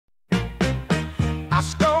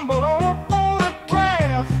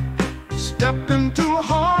racing to a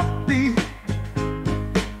heartbeat,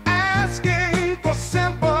 asking for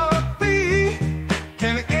sympathy.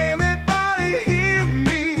 Can anybody hear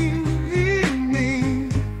me? Hear me?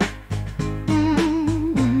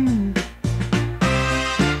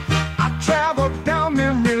 I traveled down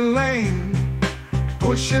memory lane,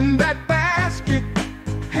 pushing that basket,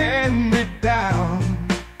 hand me down.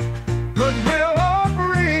 Goodwill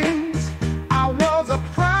offerings, I was a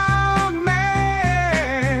proud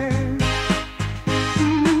man.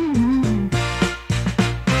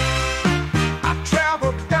 I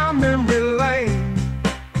traveled down memory lane,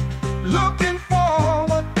 looking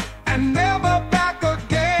forward and never back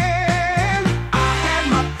again. I had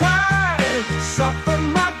my pride, suffered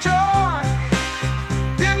my joy,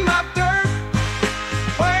 did my dirt,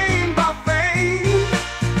 claimed my fame,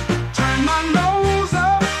 turned my nose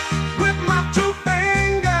up with my two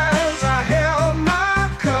fingers. I held my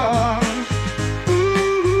cup.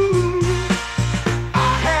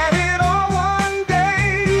 I had it all one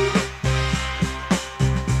day,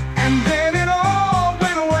 and then it all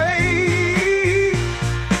went away.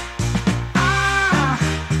 I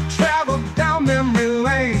traveled down memory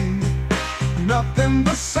lane, nothing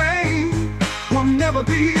the same, will never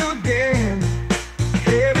be again.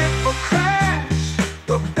 Headed for crash,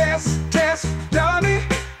 the best test done it.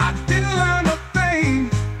 I didn't learn a thing,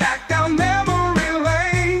 back down memory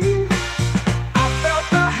lane. I felt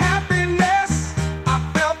the happiness, I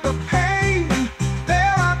felt the pain.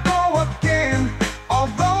 There I go again,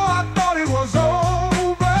 although I thought it was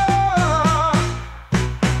over.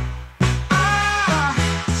 I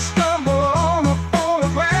stumble on a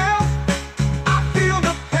photograph, I feel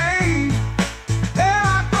the pain. There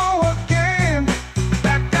I go again,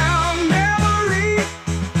 back down memory.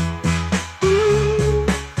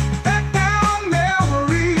 Back down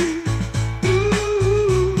memory.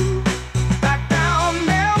 Back down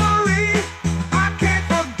memory. I can't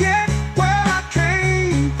forget where I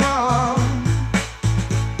came from.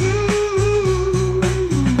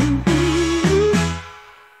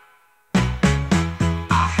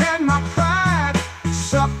 I had my pride,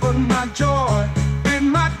 suffered my joy, did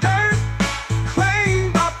my dirt,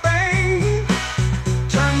 claimed my fame,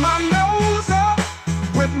 turned my nose up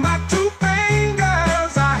with my two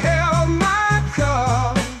fingers. I held my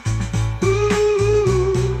cup.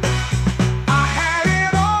 I had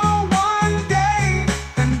it all one day,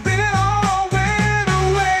 and then it all went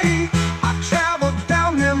away. I traveled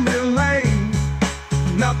down memory lane,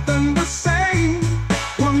 nothing the same,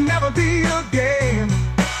 will never be again.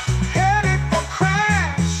 Headed for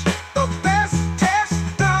crash, the best test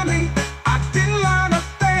dummy. I didn't learn a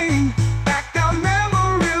thing, back down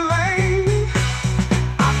memory lane.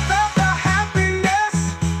 I felt the happiness,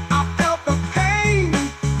 I felt the pain.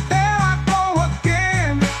 There I go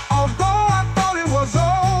again, although I thought it was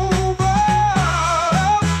over.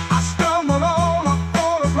 I stumbled on a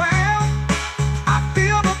photograph, I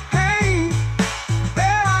feel the pain.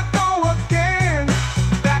 There I go again,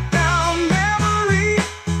 back down memory,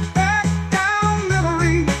 back down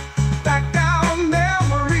memory, back down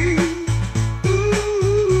memory.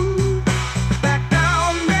 Back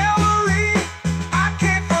down memory. I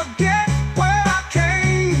can't forget where I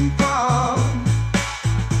came from.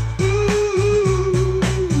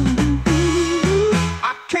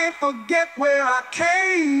 I can't forget where I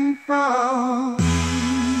came from.